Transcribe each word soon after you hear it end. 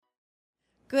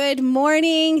Good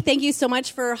morning. Thank you so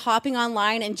much for hopping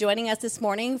online and joining us this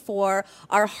morning for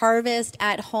our Harvest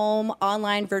at Home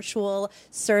online virtual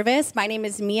service. My name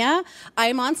is Mia.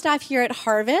 I'm on staff here at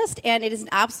Harvest, and it is an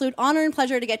absolute honor and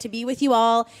pleasure to get to be with you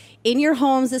all in your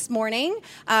homes this morning.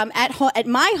 At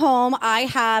my home, I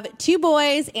have two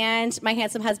boys and my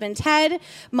handsome husband, Ted.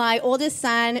 My oldest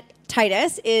son,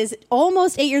 Titus, is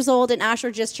almost 8 years old, and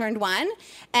Asher just turned 1.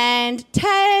 And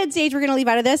Ted's age we're going to leave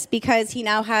out of this because he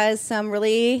now has some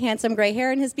really handsome gray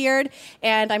hair in his beard,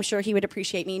 and I'm sure he would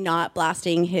appreciate me not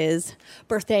blasting his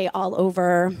birthday all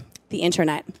over the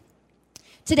internet.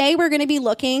 Today we're going to be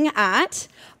looking at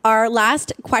our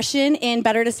last question in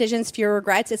Better Decisions, Fewer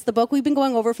Regrets. It's the book we've been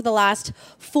going over for the last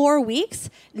 4 weeks.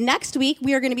 Next week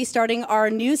we are going to be starting our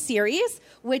new series,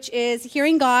 which is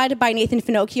Hearing God by Nathan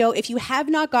Finocchio. If you have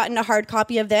not gotten a hard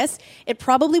copy of this, it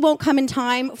probably won't come in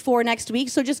time for next week.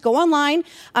 So just go online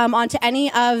onto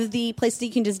any of the places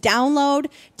you can just download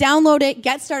it,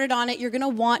 get started on it. You're going to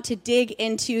want to dig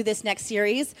into this next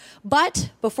series.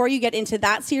 But before you get into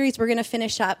that series, we're going to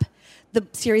finish up the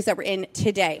series that we're in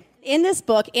today. In this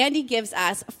book, Andy gives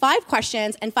us 5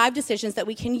 questions and 5 decisions that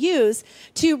we can use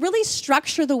to really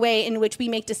structure the way in which we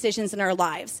make decisions in our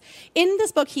lives. In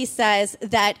this book, he says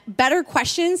that better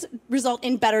questions result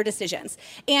in better decisions.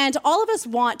 And all of us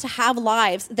want to have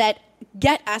lives that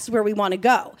get us where we want to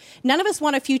go. None of us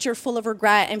want a future full of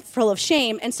regret and full of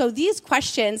shame. And so these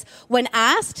questions, when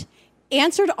asked,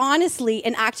 answered honestly,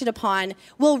 and acted upon,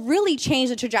 will really change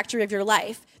the trajectory of your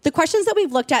life. The questions that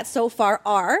we've looked at so far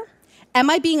are: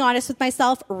 am I being honest with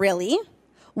myself? Really?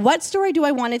 What story do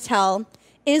I want to tell?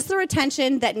 Is there a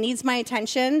tension that needs my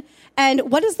attention?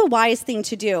 And what is the wise thing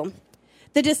to do?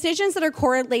 The decisions that are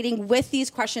correlating with these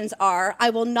questions are: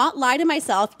 I will not lie to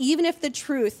myself, even if the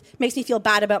truth makes me feel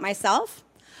bad about myself.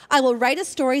 I will write a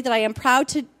story that I am proud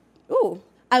to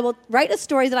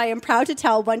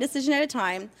tell, one decision at a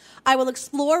time. I will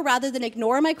explore rather than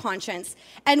ignore my conscience.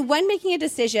 And when making a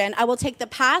decision, I will take the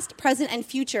past, present, and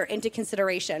future into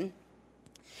consideration.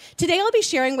 Today, I'll be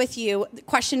sharing with you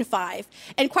question 5.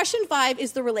 And question 5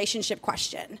 is the relationship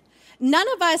question. None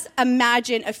of us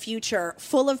imagine a future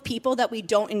full of people that we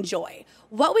don't enjoy.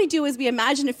 What we do is we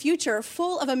imagine a future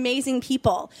full of amazing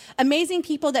people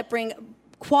that bring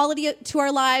quality to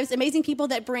our lives, amazing people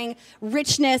that bring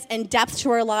richness and depth to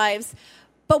our lives.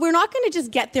 But we're not going to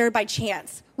just get there by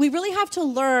chance. We really have to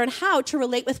learn how to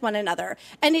relate with one another.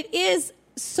 And it is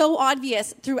so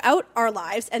obvious throughout our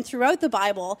lives and throughout the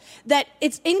Bible that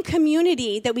it's in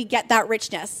community that we get that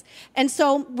richness. And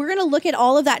so we're going to look at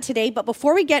all of that today. But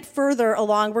before we get further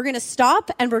along, we're going to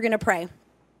stop and we're going to pray.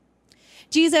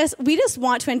 Jesus, we just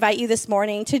want to invite you this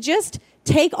morning to just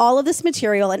take all of this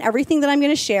material and everything that I'm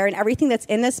going to share and everything that's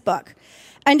in this book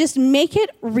and just make it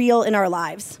real in our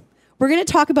lives. We're going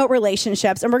to talk about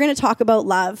relationships and we're going to talk about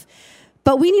love,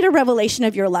 but we need a revelation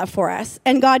of your love for us.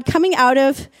 And God, coming out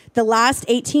of the last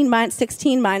 18 months,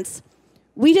 16 months,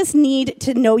 we just need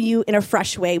to know you in a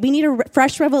fresh way. We need a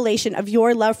fresh revelation of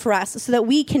your love for us so that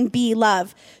we can be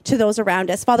love to those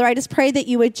around us. Father, I just pray that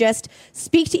you would just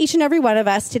speak to each and every one of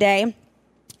us today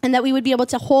and that we would be able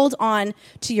to hold on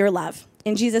to your love.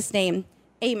 In Jesus' name,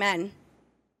 amen.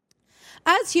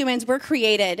 As humans, we're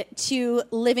created to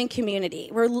live in community.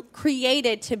 We're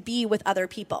created to be with other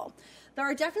people. There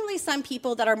are definitely some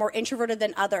people that are more introverted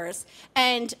than others,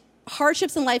 and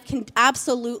hardships in life can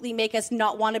absolutely make us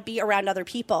not want to be around other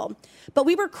people. But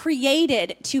we were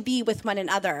created to be with one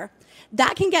another.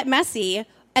 That can get messy,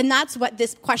 and that's what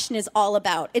this question is all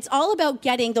about. It's all about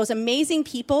getting those amazing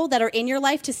people that are in your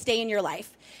life to stay in your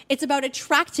life. It's about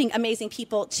attracting amazing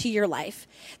people to your life.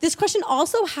 This question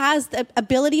also has the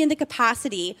ability and the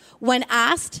capacity, when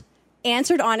asked,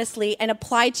 answered honestly, and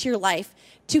applied to your life,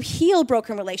 to heal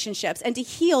broken relationships and to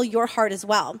heal your heart as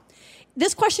well.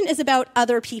 This question is about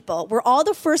other people, where all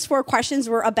the first 4 questions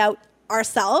were about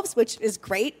ourselves, which is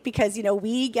great because,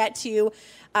 we get to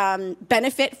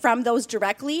benefit from those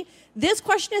directly. This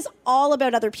question is all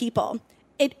about other people.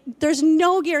 There's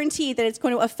no guarantee that it's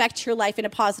going to affect your life in a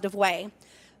positive way.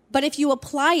 But if you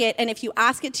apply it and if you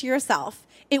ask it to yourself,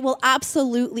 it will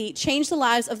absolutely change the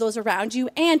lives of those around you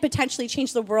and potentially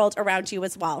change the world around you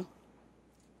as well.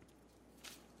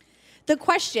 The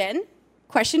question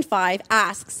 5,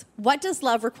 asks, what does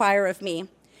love require of me?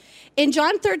 In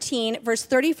John 13, verse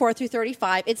 34 through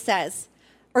 35, it says,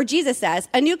 or Jesus says,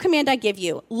 a new command I give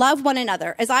you, love one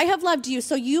another. As I have loved you,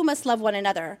 so you must love one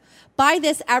another. By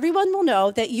this, everyone will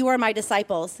know that you are my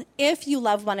disciples, if you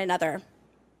love one another.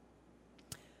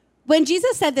 When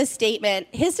Jesus said this statement,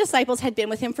 his disciples had been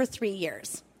with him for 3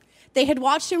 years. They had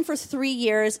watched him for 3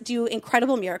 years do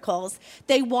incredible miracles.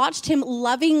 They watched him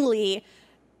lovingly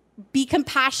be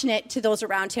compassionate to those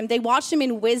around him. They watched him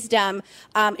in wisdom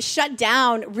shut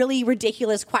down really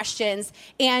ridiculous questions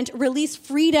and release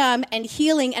freedom and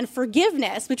healing and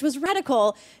forgiveness, which was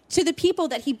radical, to the people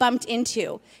that he bumped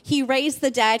into. He raised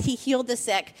the dead, he healed the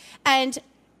sick. And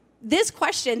this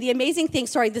question, the amazing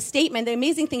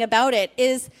thing about it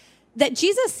is that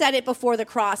Jesus said it before the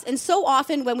cross. And so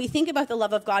often when we think about the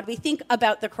love of God, we think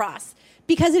about the cross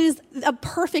because it is a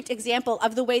perfect example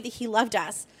of the way that he loved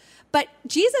us. But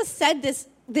Jesus said this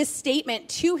statement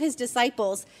to his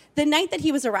disciples the night that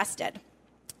he was arrested.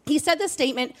 He said this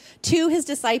statement to his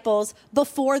disciples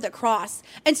before the cross.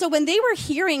 And so when they were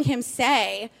hearing him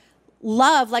say,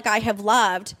 "Love like I have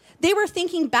loved," they were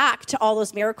thinking back to all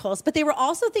those miracles, but they were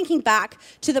also thinking back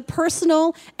to the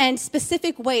personal and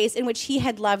specific ways in which he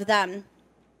had loved them.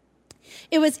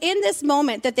 It was in this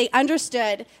moment that they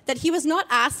understood that he was not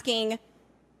asking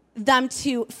them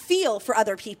to feel for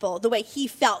other people the way he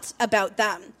felt about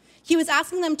them. He was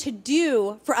asking them to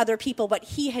do for other people what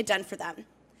he had done for them.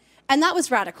 And that was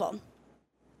radical.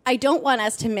 I don't want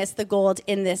us to miss the gold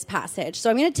in this passage. So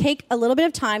I'm going to take a little bit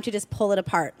of time to just pull it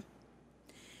apart.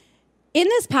 In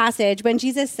this passage, when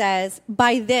Jesus says,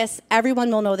 "By this,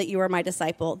 everyone will know that you are my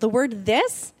disciple," the word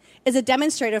 "this" is a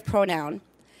demonstrative pronoun.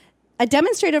 A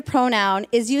demonstrative pronoun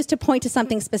is used to point to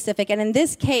something specific, and in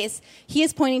this case, he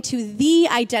is pointing to the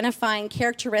identifying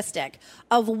characteristic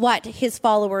of what his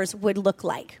followers would look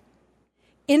like.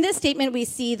 In this statement, we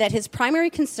see that his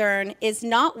primary concern is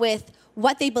not with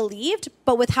what they believed,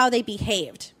 but with how they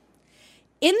behaved.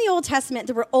 In the Old Testament,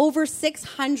 there were over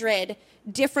 600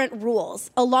 different rules,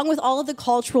 along with all of the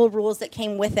cultural rules that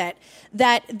came with it,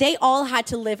 that they all had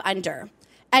to live under.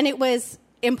 And it was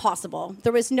impossible.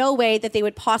 There was no way that they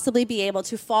would possibly be able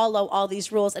to follow all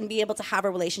these rules and be able to have a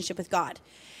relationship with God.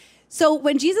 So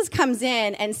when Jesus comes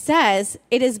in and says,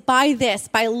 "It is by this,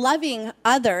 by loving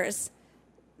others,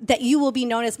 that you will be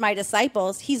known as my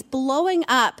disciples," he's blowing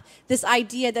up this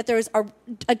idea that there's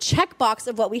a checkbox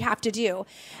of what we have to do.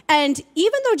 And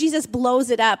even though Jesus blows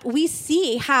it up, we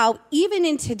see how even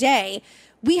in today,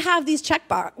 we have these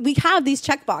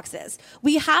checkboxes.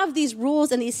 We have these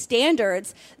rules and these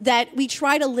standards that we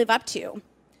try to live up to.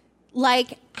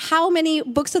 Like, how many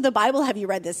books of the Bible have you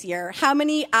read this year? How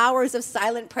many hours of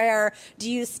silent prayer do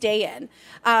you stay in?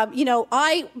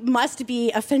 I must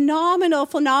be a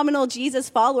phenomenal Jesus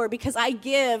follower because I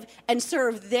give and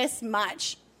serve this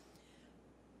much.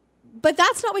 But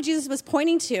that's not what Jesus was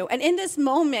pointing to. And in this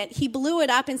moment, he blew it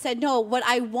up and said, "No, what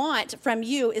I want from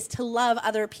you is to love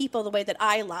other people the way that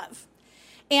I love."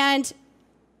 And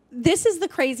this is the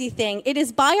crazy thing. It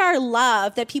is by our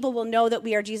love that people will know that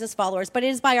we are Jesus followers, but it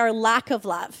is by our lack of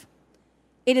love.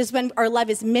 It is when our love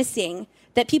is missing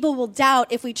that people will doubt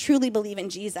if we truly believe in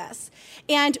Jesus.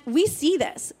 And we see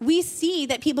this. We see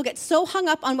that people get so hung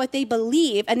up on what they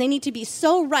believe, and they need to be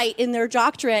so right in their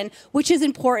doctrine, which is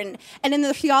important, and in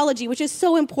their theology, which is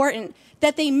so important,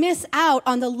 that they miss out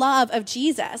on the love of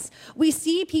Jesus. We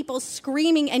see people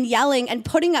screaming and yelling and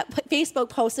putting up Facebook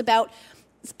posts about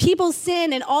people's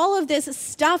sin and all of this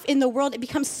stuff in the world. It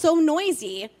becomes so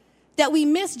noisy that we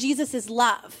miss Jesus'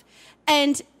 love.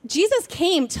 And Jesus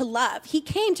came to love. He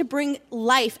came to bring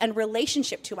life and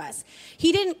relationship to us.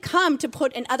 He didn't come to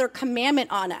put another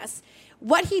commandment on us.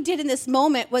 What he did in this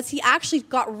moment was he actually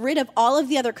got rid of all of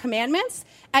the other commandments,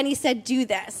 and he said, "Do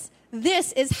this.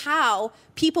 This is how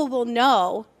people will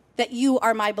know that you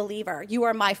are my believer. You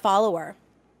are my follower."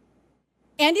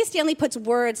 Andy Stanley puts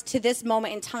words to this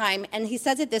moment in time, and he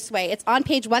says it this way. It's on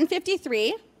page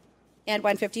 153 and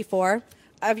 154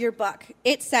 of your book.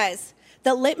 It says,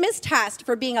 "The litmus test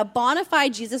for being a bona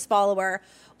fide Jesus follower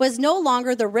was no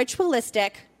longer the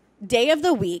ritualistic, day of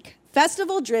the week,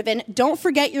 festival-driven, don't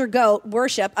forget your goat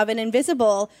worship of an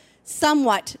invisible,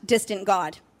 somewhat distant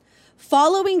God.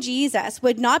 Following Jesus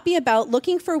would not be about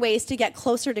looking for ways to get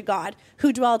closer to God,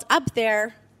 who dwelled up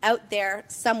there, out there,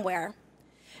 somewhere.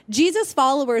 Jesus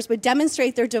followers would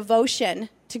demonstrate their devotion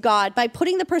to God by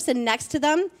putting the person next to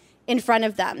them in front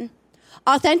of them.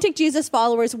 Authentic Jesus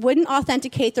followers wouldn't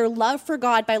authenticate their love for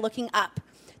God by looking up.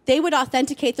 They would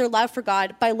authenticate their love for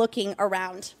God by looking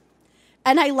around."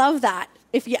 And I love that.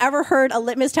 If you ever heard a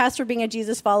litmus test for being a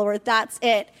Jesus follower, that's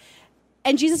it.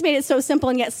 And Jesus made it so simple,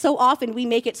 and yet so often we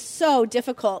make it so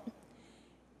difficult.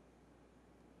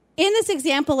 In this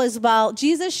example as well,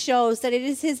 Jesus shows that it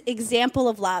is his example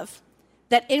of love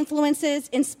that influences,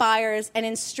 inspires, and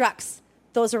instructs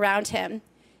those around him.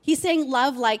 He's saying,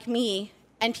 "Love like me,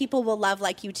 and people will love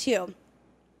like you too."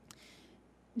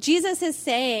 Jesus is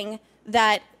saying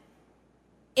that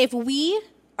if we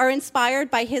are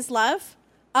inspired by his love,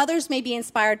 others may be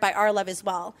inspired by our love as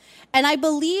well. And I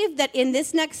believe that in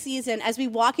this next season, as we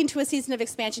walk into a season of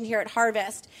expansion here at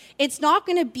Harvest, it's not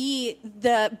going to be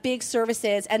the big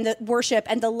services and the worship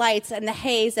and the lights and the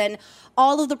haze and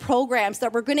all of the programs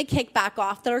that we're going to kick back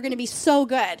off that are going to be so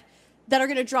good, that are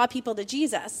going to draw people to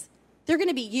Jesus. They're going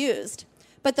to be used.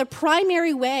 But the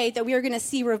primary way that we are going to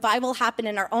see revival happen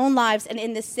in our own lives and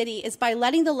in this city is by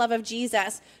letting the love of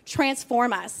Jesus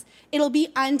transform us. It'll be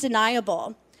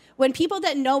undeniable. When people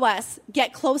that know us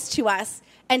get close to us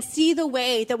and see the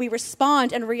way that we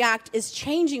respond and react is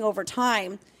changing over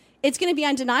time, it's going to be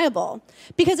undeniable.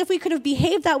 Because if we could have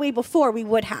behaved that way before, we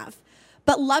would have.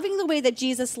 But loving the way that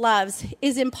Jesus loves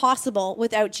is impossible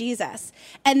without Jesus.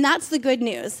 And that's the good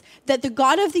news, that the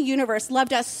God of the universe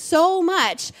loved us so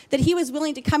much that he was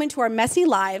willing to come into our messy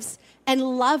lives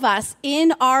and love us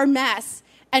in our mess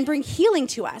and bring healing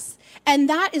to us. And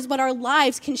that is what our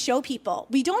lives can show people.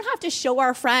 We don't have to show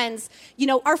our friends.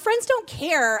 Our friends don't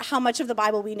care how much of the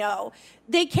Bible we know.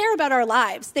 They care about our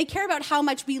lives. They care about how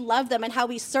much we love them and how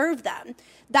we serve them.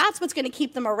 That's what's going to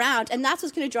keep them around, and that's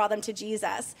what's going to draw them to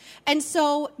Jesus. And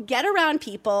so get around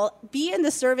people, be in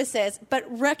the services, but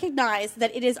recognize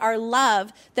that it is our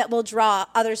love that will draw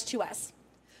others to us.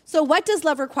 So what does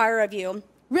love require of you?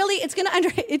 Really, it's going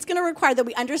to require that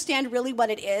we understand really what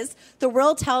it is. The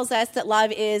world tells us that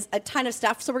love is a ton of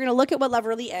stuff, so we're going to look at what love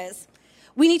really is.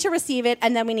 We need to receive it,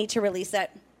 and then we need to release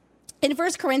it. In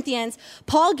 1 Corinthians,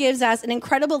 Paul gives us an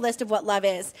incredible list of what love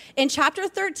is. In chapter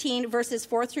 13, verses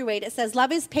 4 through 8, it says,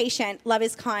 "Love is patient, love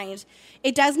is kind.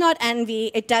 It does not envy,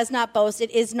 it does not boast,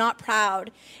 it is not proud.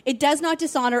 It does not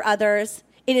dishonor others.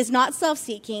 It is not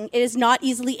self-seeking, it is not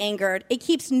easily angered. It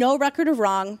keeps no record of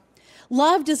wrong.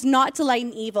 Love does not delight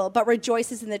in evil, but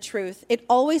rejoices in the truth. It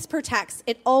always protects,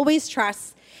 it always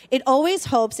trusts, it always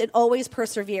hopes, it always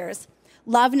perseveres.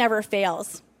 Love never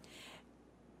fails."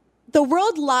 The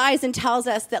world lies and tells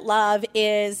us that love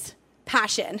is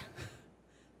passion,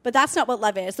 but that's not what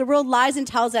love is. The world lies and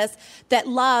tells us that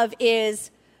love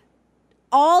is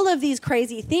all of these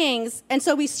crazy things, and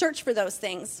so we search for those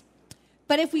things.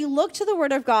 But if we look to the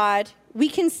Word of God, we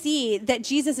can see that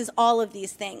Jesus is all of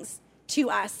these things to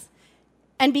us.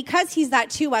 And because he's that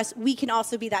to us, we can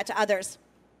also be that to others.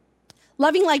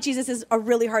 Loving like Jesus is a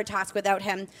really hard task without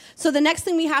him. So the next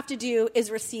thing we have to do is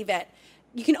receive it.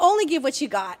 You can only give what you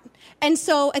got. And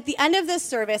so at the end of this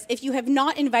service, if you have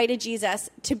not invited Jesus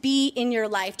to be in your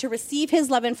life, to receive his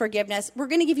love and forgiveness, we're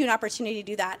going to give you an opportunity to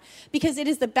do that because it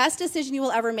is the best decision you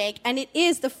will ever make. And it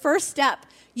is the first step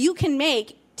you can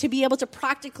make to be able to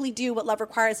practically do what love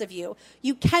requires of you.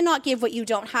 You cannot give what you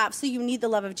don't have, so you need the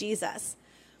love of Jesus.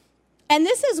 And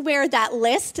this is where that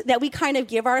list that we kind of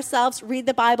give ourselves, read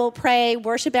the Bible, pray,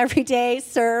 worship every day,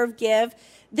 serve, give,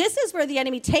 this is where the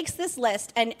enemy takes this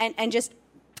list and just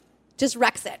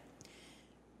wrecks it.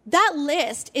 That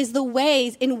list is the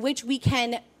ways in which we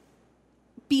can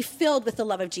be filled with the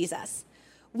love of Jesus.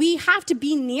 We have to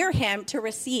be near him to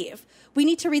receive. We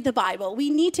need to read the Bible. We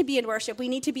need to be in worship. We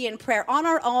need to be in prayer on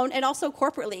our own and also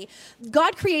corporately.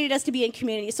 God created us to be in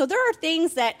community. So there are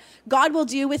things that God will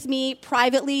do with me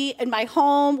privately in my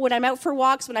home, when I'm out for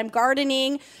walks, when I'm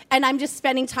gardening, and I'm just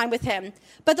spending time with him.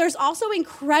 But there's also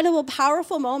incredible,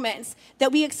 powerful moments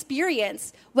that we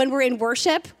experience when we're in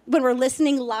worship, when we're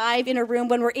listening live in a room,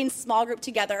 when we're in small group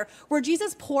together, where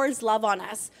Jesus pours love on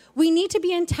us. We need to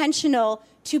be intentional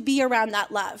to be around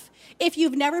that love. If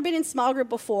you've never been in small group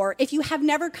before, if you have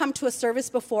never come to a service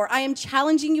before, I am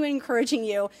challenging you and encouraging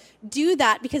you, do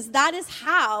that because that is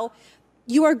how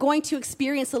you are going to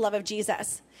experience the love of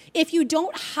Jesus. If you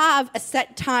don't have a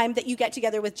set time that you get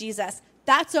together with Jesus,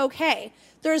 that's okay.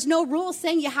 There's no rule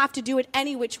saying you have to do it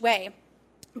any which way.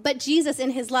 But Jesus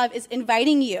in his love is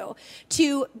inviting you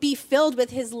to be filled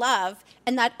with his love,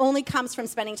 and that only comes from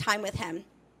spending time with him.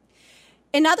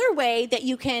 Another way that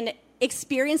you can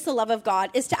experience the love of God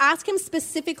is to ask him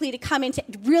specifically to come into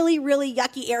really, really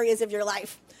yucky areas of your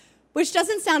life, which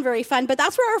doesn't sound very fun, but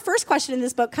that's where our first question in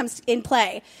this book comes in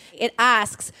play. It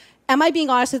asks, am I being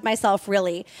honest with myself,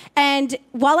 really? And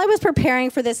while I was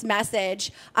preparing for this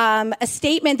message, a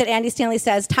statement that Andy Stanley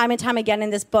says time and time again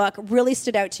in this book really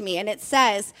stood out to me. And it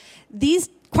says, these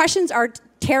questions are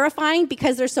terrifying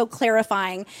because they're so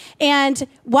clarifying. And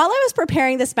while I was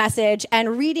preparing this message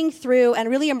and reading through and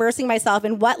really immersing myself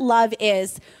in what love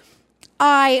is,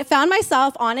 I found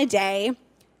myself on a day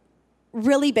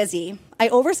really busy. I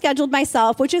overscheduled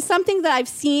myself, which is something that I've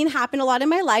seen happen a lot in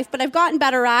my life, but I've gotten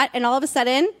better at. And all of a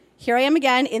sudden, here I am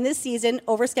again in this season,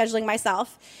 overscheduling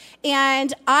myself.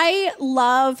 And I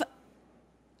love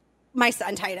my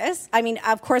son, Titus. I mean,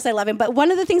 of course I love him, but one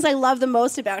of the things I love the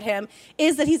most about him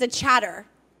is that he's a chatter.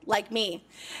 like me.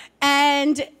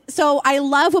 And so I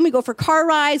love when we go for car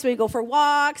rides, when we go for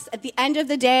walks, at the end of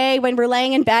the day, when we're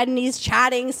laying in bed and he's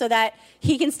chatting so that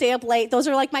he can stay up late. Those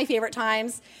are like my favorite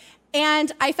times.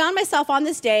 And I found myself on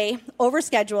this day,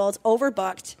 overscheduled,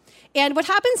 overbooked. And what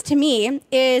happens to me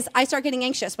is I start getting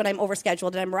anxious when I'm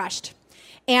overscheduled and I'm rushed.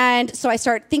 And so I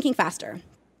start thinking faster.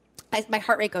 My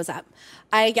heart rate goes up.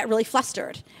 I get really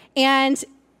flustered. And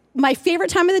my favorite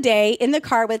time of the day in the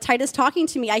car with Titus talking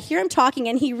to me, I hear him talking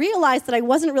and he realized that I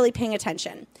wasn't really paying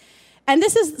attention. And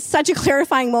this is such a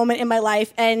clarifying moment in my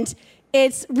life. And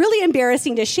it's really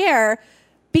embarrassing to share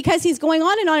because he's going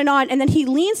on and on and on. And then he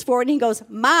leans forward and he goes,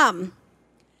 Mom,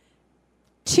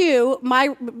 to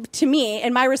me.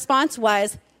 And my response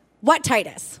was, what,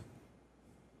 Titus?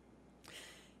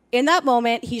 In that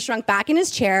moment, he shrunk back in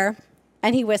his chair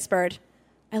and he whispered,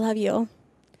 I love you. And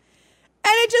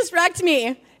it just wrecked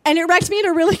me. And it wrecked me in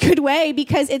a really good way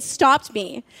because it stopped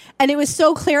me. And it was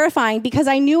so clarifying because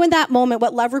I knew in that moment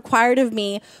what love required of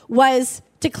me was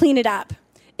to clean it up.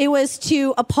 It was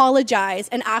to apologize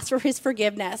and ask for his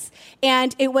forgiveness.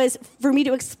 And it was for me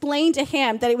to explain to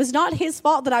him that it was not his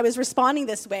fault that I was responding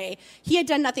this way. He had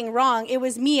done nothing wrong. It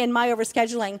was me and my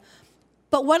overscheduling.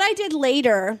 But what I did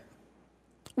later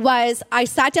was I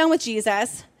sat down with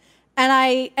Jesus and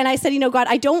I said, God,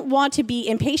 I don't want to be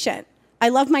impatient. I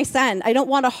love my son. I don't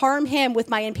want to harm him with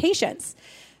my impatience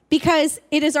because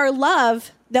it is our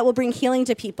love that will bring healing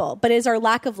to people, but it is our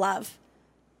lack of love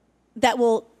that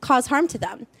will cause harm to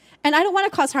them. And I don't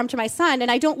want to cause harm to my son, and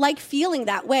I don't like feeling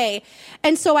that way.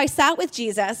 And so I sat with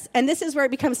Jesus, and this is where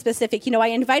it becomes specific. I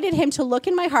invited him to look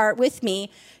in my heart with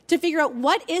me to figure out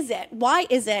what is it? Why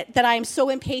is it that I'm so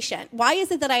impatient? Why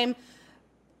is it that I'm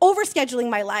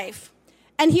overscheduling my life?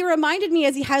 And he reminded me,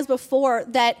 as he has before,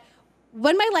 that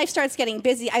when my life starts getting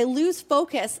busy, I lose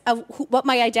focus of what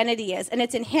my identity is, and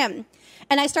it's in him.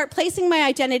 And I start placing my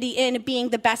identity in being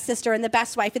the best sister and the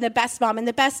best wife and the best mom and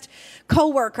the best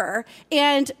coworker.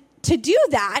 And to do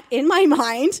that, in my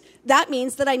mind, that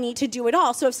means that I need to do it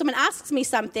all. So if someone asks me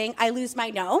something, I lose my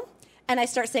no, and I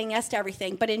start saying yes to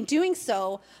everything. But in doing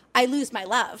so, I lose my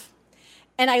love,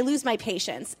 and I lose my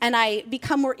patience, and I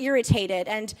become more irritated.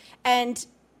 And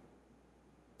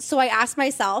so I ask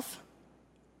myself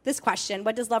this question: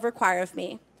 what does love require of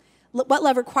me? What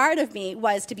love required of me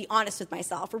was to be honest with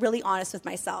myself, really honest with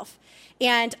myself.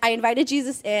 And I invited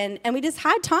Jesus in, and we just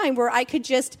had time where I could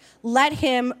just let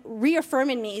him reaffirm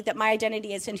in me that my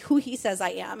identity is in who he says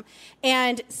I am.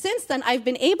 And since then, I've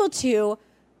been able to,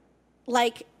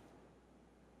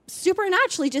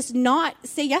 supernaturally just not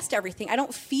say yes to everything. I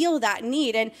don't feel that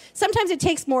need. And sometimes it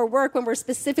takes more work when we're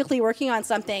specifically working on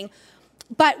something.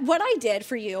 But what I did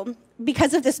for you,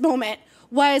 because of this moment,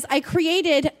 was I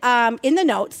created in the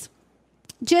notes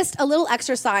just a little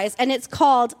exercise, and it's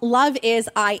called Love is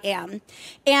I Am.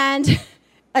 And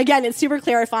again, it's super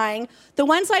clarifying. The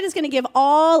one slide is going to give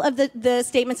all of the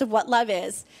statements of what love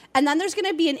is. And then there's going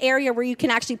to be an area where you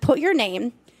can actually put your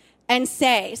name and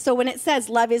say, so when it says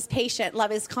love is patient,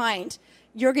 love is kind,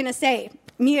 you're going to say,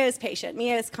 Mia is patient,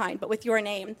 Mia is kind, but with your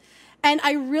name. And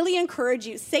I really encourage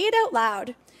you, say it out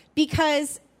loud,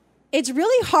 because it's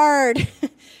really hard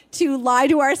to lie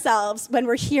to ourselves when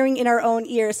we're hearing in our own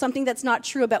ears something that's not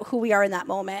true about who we are in that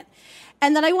moment.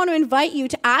 And then I want to invite you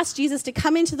to ask Jesus to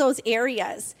come into those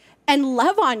areas and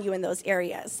love on you in those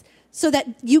areas so that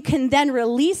you can then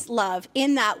release love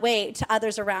in that way to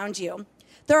others around you.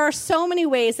 There are so many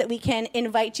ways that we can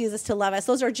invite Jesus to love us.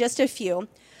 Those are just a few.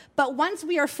 But once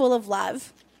we are full of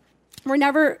love, we're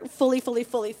never fully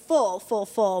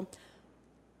full.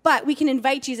 But we can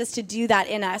invite Jesus to do that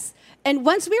in us. And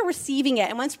once we're receiving it,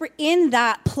 and once we're in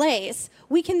that place,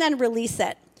 we can then release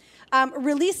it.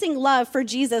 Releasing love for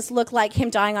Jesus looked like him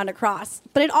dying on a cross.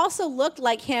 But it also looked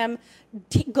like him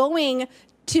going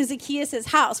to Zacchaeus'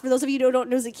 house. For those of you who don't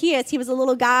know Zacchaeus, he was a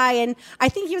little guy, and I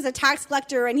think he was a tax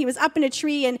collector, and he was up in a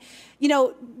tree. And,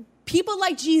 people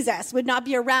like Jesus would not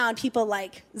be around people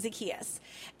like Zacchaeus.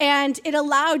 And it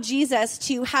allowed Jesus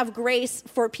to have grace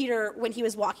for Peter when he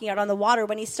was walking out on the water.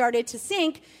 When he started to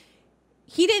sink,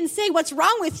 he didn't say, "What's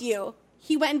wrong with you?"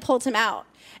 He went and pulled him out.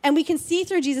 And we can see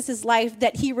through Jesus' life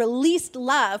that he released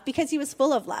love because he was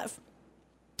full of love.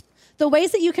 The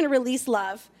ways that you can release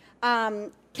love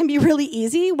can be really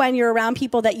easy when you're around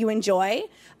people that you enjoy,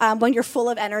 when you're full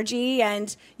of energy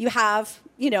and you have,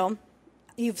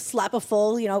 you've slept a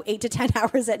full, 8 to 10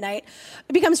 hours at night.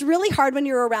 It becomes really hard when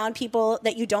you're around people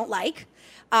that you don't like.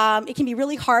 It can be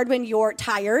really hard when you're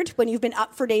tired, when you've been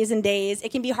up for days and days.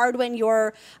 It can be hard when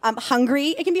you're hungry.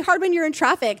 It can be hard when you're in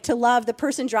traffic to love the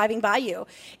person driving by you.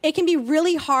 It can be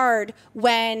really hard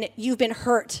when you've been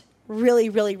hurt really,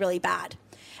 really, really bad.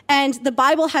 And the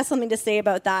Bible has something to say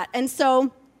about that. And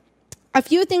so a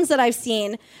few things that I've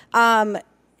seen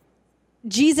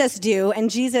Jesus do and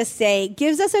Jesus say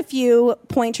gives us a few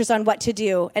pointers on what to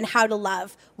do and how to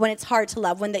love when it's hard to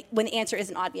love, when the answer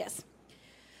isn't obvious.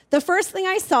 The first thing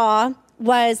I saw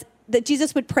was that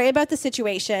Jesus would pray about the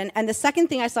situation, and the second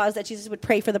thing I saw is that Jesus would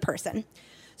pray for the person.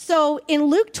 So in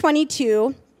Luke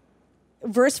 22,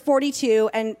 verse 42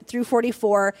 and through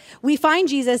 44, we find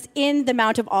Jesus in the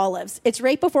Mount of Olives. It's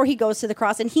right before he goes to the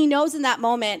cross, and he knows in that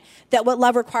moment that what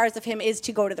love requires of him is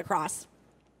to go to the cross.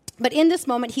 But in this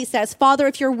moment, he says, "Father,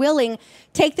 if you're willing,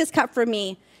 take this cup from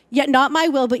me, yet not my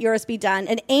will, but yours be done."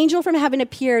 An angel from heaven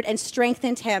appeared and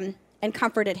strengthened him and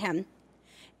comforted him.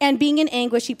 And being in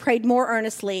anguish, he prayed more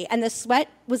earnestly, and the sweat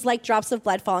was like drops of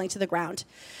blood falling to the ground.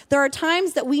 There are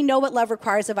times that we know what love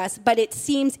requires of us, but it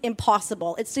seems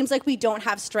impossible. It seems like we don't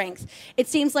have strength. It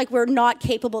seems like we're not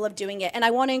capable of doing it. And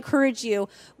I want to encourage you,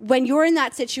 when you're in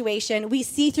that situation, we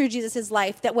see through Jesus'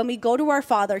 life that when we go to our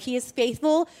Father, he is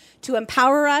faithful to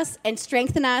empower us and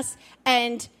strengthen us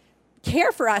and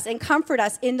care for us and comfort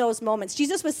us in those moments.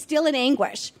 Jesus was still in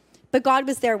anguish, but God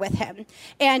was there with him,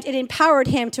 and it empowered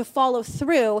him to follow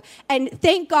through. And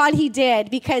thank God he did,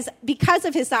 because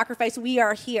of his sacrifice, we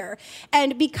are here.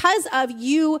 And because of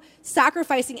you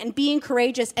sacrificing and being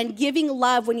courageous and giving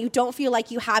love when you don't feel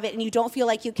like you have it and you don't feel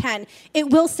like you can, it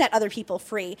will set other people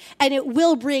free, and it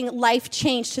will bring life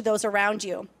change to those around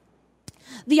you.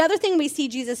 The other thing we see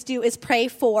Jesus do is pray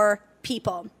for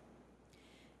people.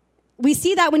 We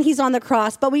see that when he's on the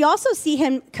cross, but we also see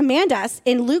him command us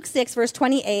in Luke 6, verse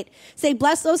 28, say,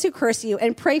 "Bless those who curse you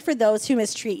and pray for those who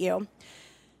mistreat you."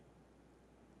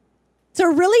 It's a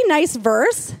really nice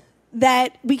verse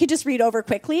that we could just read over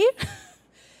quickly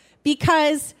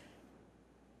because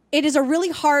it is a really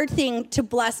hard thing to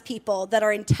bless people that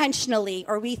are intentionally,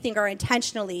 or we think are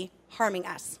intentionally, harming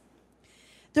us.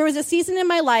 There was a season in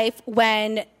my life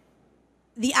when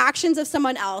the actions of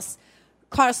someone else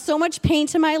caused so much pain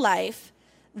to my life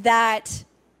that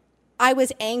I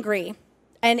was angry.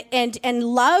 And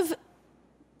love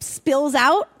spills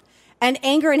out, and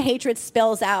anger and hatred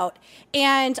spills out.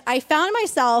 And I found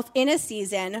myself in a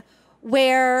season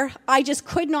where I just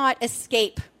could not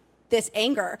escape this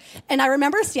anger. And I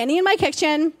remember standing in my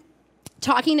kitchen,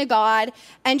 talking to God,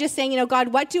 and just saying, God,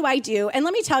 what do I do? And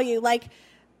let me tell you,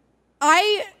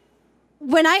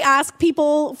 when I ask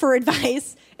people for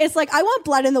advice, it's like, I want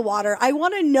blood in the water. I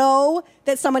want to know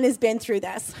that someone has been through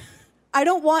this. I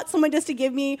don't want someone just to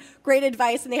give me great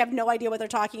advice and they have no idea what they're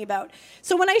talking about.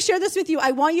 So when I share this with you, I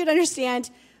want you to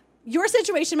understand your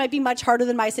situation might be much harder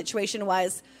than my situation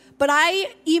was. But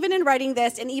even in writing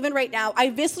this, and even right now,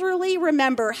 I viscerally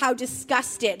remember how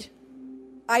disgusted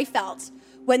I felt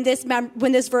when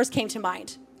this verse came to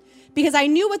mind. Because I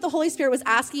knew what the Holy Spirit was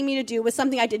asking me to do was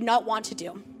something I did not want to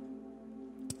do.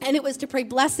 And it was to pray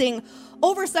blessing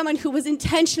over someone who was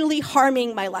intentionally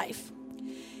harming my life.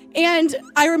 And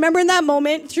I remember in that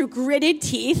moment, through gritted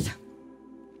teeth,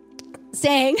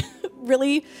 saying,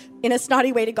 really in a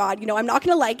snotty way to God, I'm not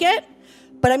going to like it,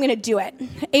 but I'm going to do it.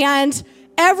 And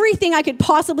everything I could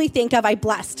possibly think of, I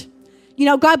blessed.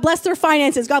 God bless their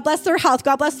finances, God bless their health,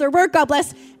 God bless their work, God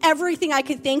bless everything I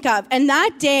could think of. And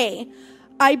that day,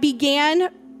 I began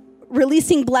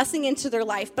releasing blessing into their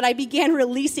life, but I began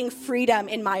releasing freedom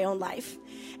in my own life.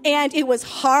 And it was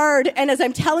hard. And as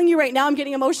I'm telling you right now, I'm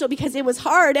getting emotional because it was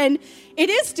hard, and it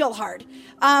is still hard.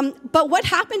 But what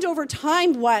happened over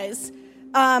time was,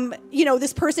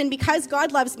 this person, because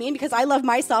God loves me and because I love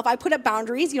myself, I put up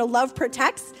boundaries. Love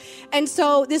protects. And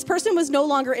so this person was no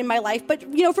longer in my life. But,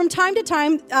 from time to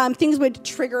time, things would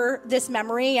trigger this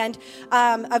memory and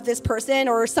of this person,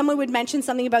 or someone would mention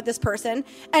something about this person.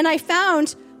 And I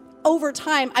found over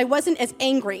time, I wasn't as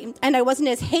angry and I wasn't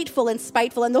as hateful and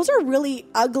spiteful. And those are really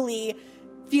ugly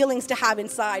feelings to have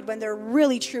inside when they're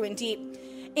really true and deep.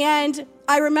 And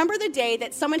I remember the day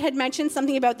that someone had mentioned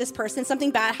something about this person, something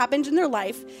bad happened in their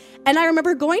life. And I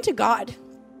remember going to God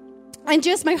and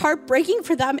just my heart breaking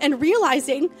for them and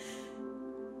realizing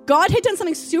God had done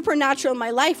something supernatural in my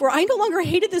life where I no longer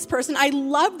hated this person. I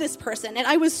loved this person. And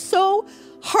I was so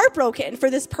heartbroken for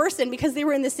this person because they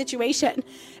were in this situation.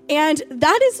 And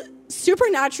that is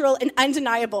supernatural and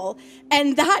undeniable.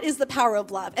 And that is the power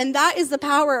of love. And that is the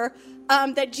power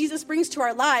that Jesus brings to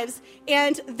our lives.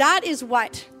 And that is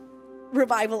what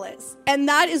revival is. And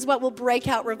that is what will break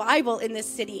out revival in this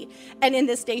city and in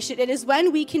this nation. It is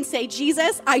when we can say,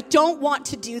 Jesus, I don't want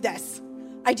to do this.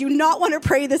 I do not want to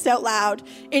pray this out loud.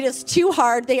 It is too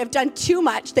hard. They have done too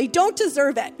much. They don't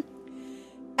deserve it.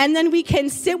 And then we can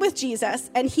sit with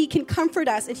Jesus and he can comfort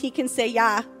us and he can say,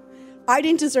 yeah, I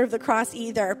didn't deserve the cross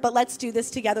either, but let's do this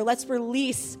together. Let's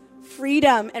release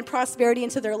freedom, and prosperity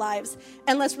into their lives.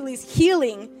 And let's release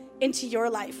healing into your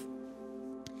life.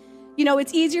 You know,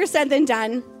 it's easier said than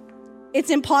done. It's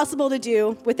impossible to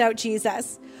do without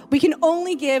Jesus. We can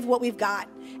only give what we've got.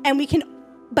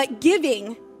 But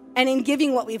giving, and in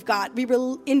giving what we've got, we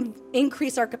will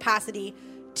increase our capacity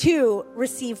to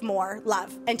receive more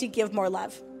love and to give more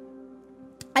love.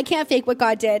 I can't fake what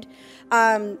God did.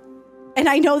 And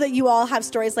I know that you all have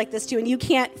stories like this too, and you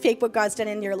can't fake what God's done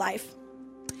in your life.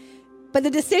 But the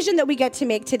decision that we get to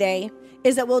make today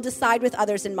is that we'll decide with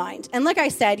others in mind. And like I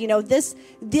said, you know, this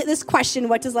question,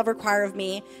 what does love require of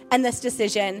me, and this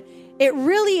decision, it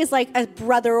really is like a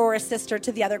brother or a sister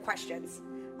to the other questions.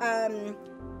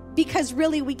 Because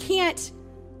really, we can't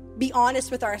be honest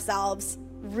with ourselves,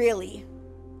 really,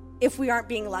 if we aren't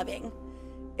being loving,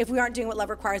 if we aren't doing what love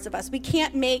requires of us. We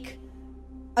can't make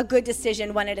a good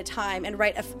decision one at a time and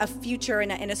write a future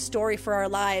and a story for our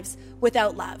lives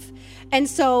without love. And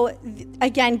so,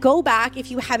 again, go back if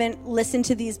you haven't listened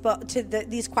to these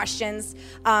questions,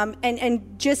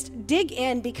 and just dig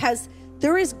in, because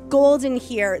there is gold in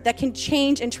here that can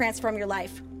change and transform your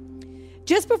life.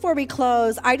 Just before we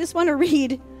close, I just want to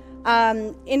read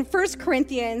in 1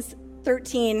 Corinthians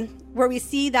 13, where we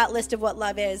see that list of what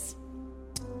love is.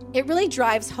 It really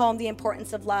drives home the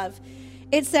importance of love.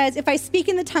 It says, if I speak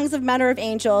in the tongues of men or of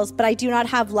angels, but I do not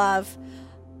have love,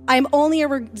 I am only a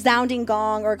resounding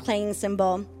gong or a clanging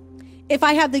cymbal. If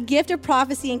I have the gift of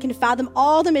prophecy and can fathom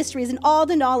all the mysteries and all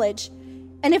the knowledge,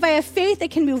 and if I have faith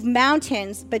that can move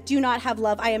mountains, but do not have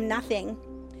love, I am nothing.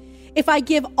 If I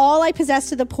give all I possess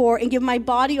to the poor and give my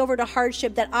body over to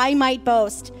hardship that I might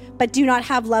boast, but do not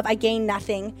have love, I gain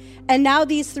nothing. And now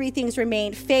these three things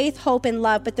remain: faith, hope, and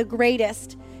love, but the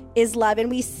greatest is love. And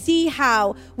we see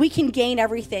how we can gain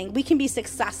everything. We can be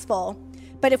successful.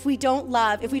 But if we don't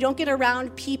love, if we don't get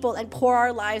around people and pour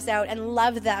our lives out and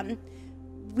love them,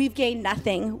 we've gained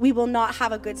nothing. We will not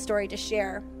have a good story to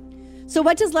share. So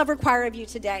what does love require of you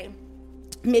today?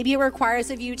 Maybe it requires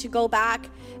of you to go back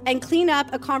and clean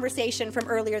up a conversation from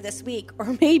earlier this week,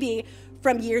 or maybe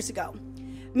from years ago.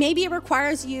 Maybe it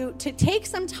requires you to take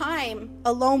some time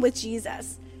alone with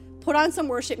Jesus. Put on some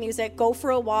worship music, go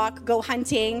for a walk, go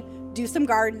hunting, do some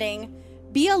gardening,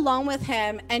 be alone with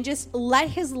him, and just let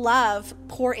his love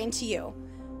pour into you.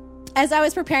 As I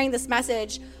was preparing this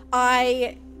message,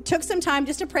 I took some time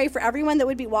just to pray for everyone that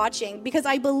would be watching, because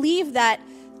I believe that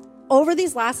over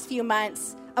these last few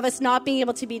months of us not being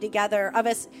able to be together, of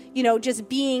us, just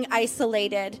being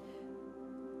isolated,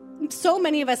 so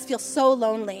many of us feel so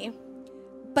lonely.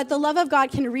 But the love of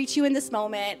God can reach you in this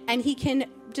moment, and he can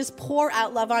just pour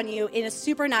out love on you in a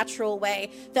supernatural way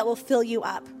that will fill you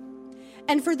up.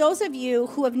 And for those of you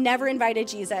who have never invited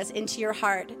Jesus into your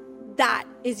heart, that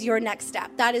is your next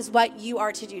step. That is what you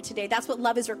are to do today. That's what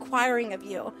love is requiring of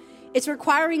you. It's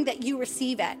requiring that you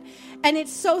receive it. And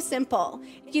it's so simple.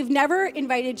 If you've never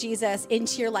invited Jesus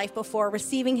into your life before,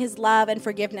 receiving his love and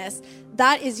forgiveness,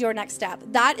 that is your next step.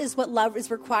 That is what love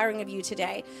is requiring of you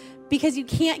today, because you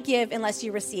can't give unless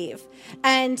you receive.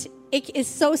 And it is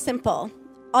so simple.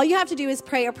 All you have to do is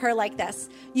pray a prayer like this.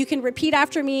 You can repeat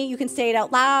after me. You can say it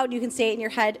out loud. You can say it in your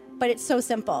head, but it's so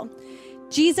simple.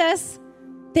 Jesus,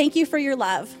 thank you for your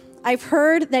love. I've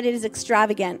heard that it is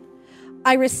extravagant.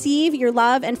 I receive your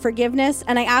love and forgiveness,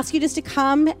 and I ask you just to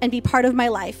come and be part of my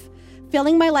life,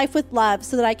 filling my life with love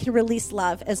so that I can release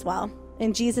love as well.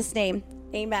 In Jesus' name,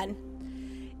 amen.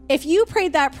 If you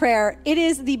prayed that prayer, it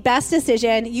is the best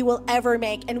decision you will ever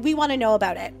make, and we want to know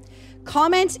about it.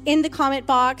 Comment in the comment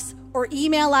box or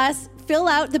email us. Fill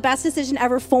out the best decision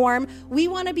ever form. We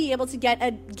want to be able to get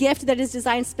a gift that is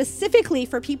designed specifically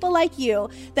for people like you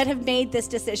that have made this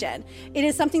decision. It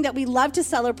is something that we love to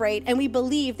celebrate, and we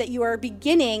believe that you are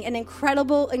beginning an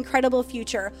incredible, incredible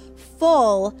future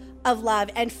full of love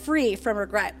and free from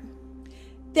regret.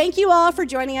 Thank you all for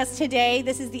joining us today.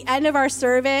 This is the end of our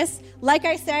service. Like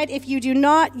I said, if you do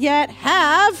not yet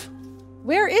have,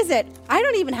 where is it? I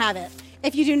don't even have it.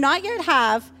 If you do not yet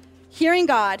have Hearing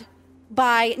God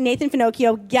by Nathan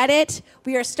Finocchio, get it.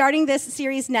 We are starting this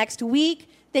series next week.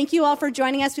 Thank you all for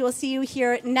joining us. We will see you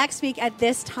here next week at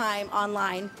this time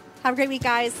online. Have a great week,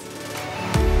 guys.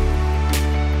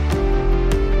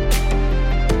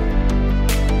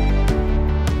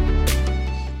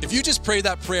 If you just prayed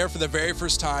that prayer for the very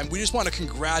first time, we just want to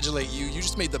congratulate you. You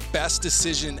just made the best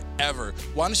decision ever.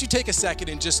 Why don't you take a second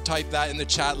and just type that in the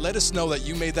chat. Let us know that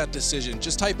you made that decision.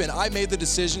 Just type in, I made the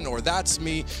decision, or that's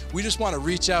me. We just want to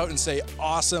reach out and say,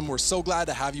 awesome. We're so glad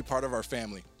to have you part of our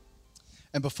family.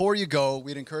 And before you go,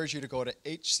 we'd encourage you to go to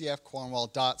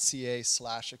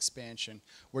hcfcornwall.ca/expansion,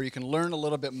 where you can learn a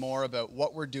little bit more about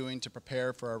what we're doing to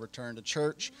prepare for our return to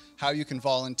church, how you can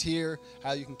volunteer,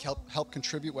 how you can help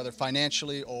contribute, whether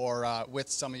financially or with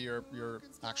some of your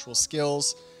actual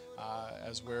skills,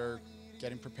 as we're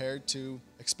getting prepared to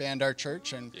expand our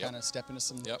church and kind of step into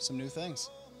some new things.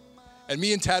 And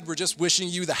me and Ted, we're just wishing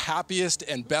you the happiest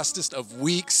and bestest of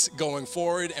weeks going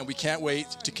forward, and we can't wait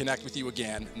to connect with you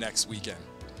again next weekend.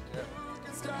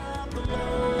 Stop the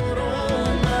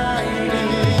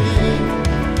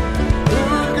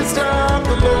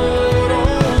Lord.